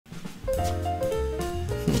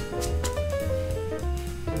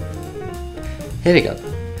Here we go.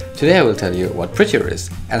 Today I will tell you what Prettier is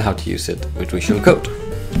and how to use it with Visual Code.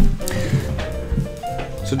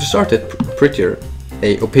 So to start it, Prettier,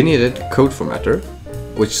 a opinionated code formatter,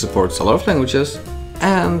 which supports a lot of languages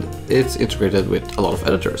and it's integrated with a lot of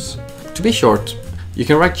editors. To be short, you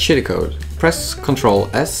can write shitty code, press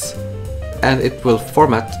Ctrl S and it will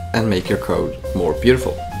format and make your code more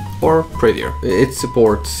beautiful. Or prettier. It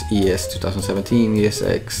supports ES 2017,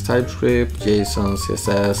 ESX, TypeScript, JSON,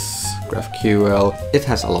 CSS, GraphQL. It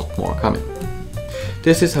has a lot more coming.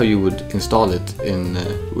 This is how you would install it in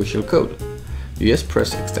Visual Code. You just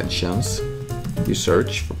press extensions, you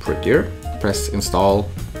search for Prettier, press install,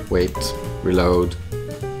 wait, reload,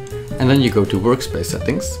 and then you go to workspace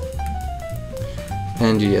settings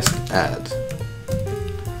and you just add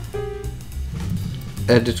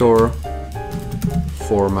editor,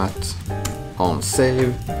 format on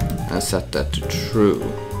save and set that to true.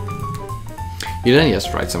 You then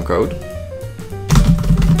just write some code.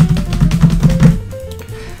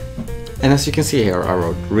 And as you can see here, I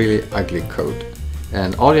wrote really ugly code.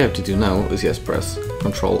 And all you have to do now is just press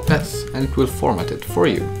Ctrl S and it will format it for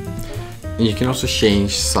you. And you can also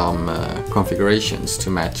change some configurations to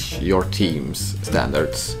match your team's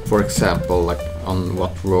standards. For example, like on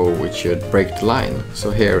what row it should break the line. So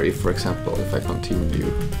here, if for example, if I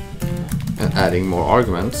continue and adding more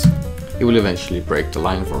arguments, it will eventually break the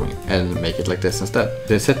line for me and make it like this instead.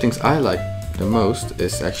 The settings I like the most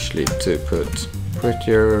is actually to put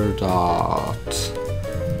prettier dot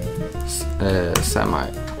semi.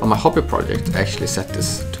 On my hobby project, I actually set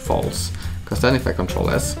this to false, because then if I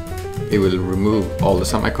Ctrl S, it will remove all the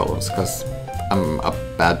semicolons, because I'm a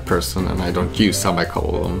bad person and I don't use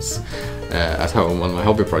semicolons at home on my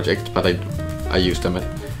hobby project, but I use them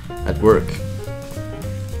at work.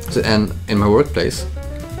 So, and in my workplace,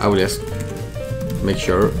 I will just make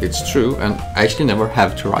sure it's true, and I actually never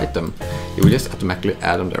have to write them. It will just automatically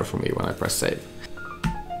add them there for me when I press save.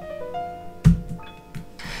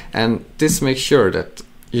 And this makes sure that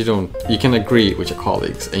you can agree with your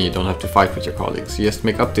colleagues and you don't have to fight with your colleagues. You just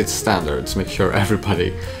make up these standards, make sure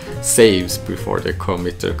everybody saves before they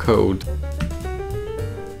commit their code.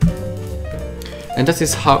 And that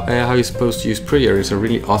is how you're supposed to use Prettier. It's a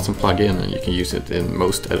really awesome plugin and you can use it in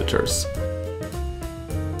most editors.